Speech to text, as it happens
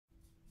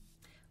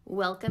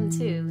Welcome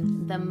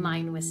to the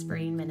Mind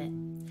Whispering Minute.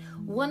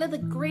 One of the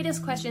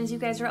greatest questions you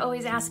guys are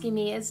always asking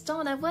me is,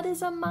 Dawna, what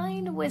is a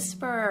mind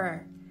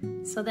whisperer?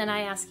 So then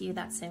I ask you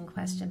that same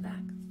question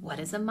back. What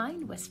is a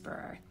mind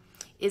whisperer?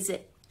 Is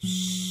it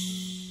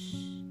shh?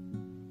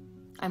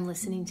 I'm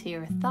listening to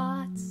your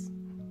thoughts.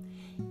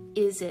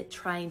 Is it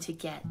trying to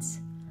get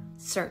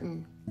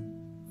certain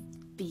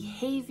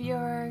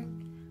behavior?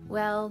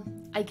 Well,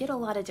 I get a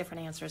lot of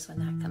different answers when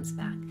that comes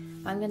back.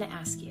 I'm going to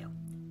ask you,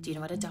 do you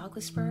know what a dog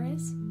whisperer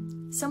is?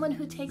 Someone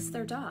who takes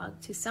their dog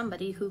to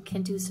somebody who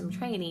can do some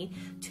training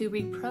to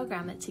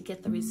reprogram it to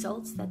get the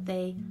results that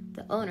the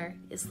owner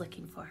is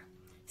looking for.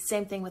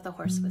 Same thing with a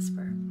horse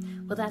whisperer.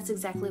 Well, that's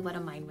exactly what a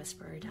mind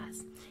whisperer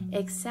does,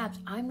 except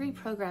I'm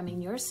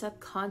reprogramming your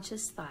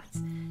subconscious thoughts,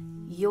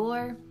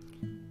 your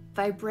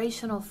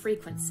vibrational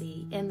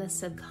frequency in the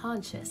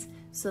subconscious,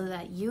 so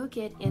that you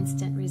get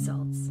instant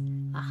results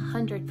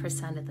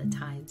 100% of the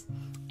times,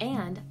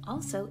 and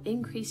also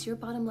increase your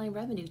bottom line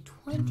revenue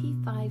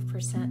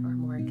 25% or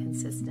more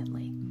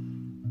consistently.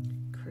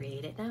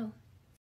 Create it now.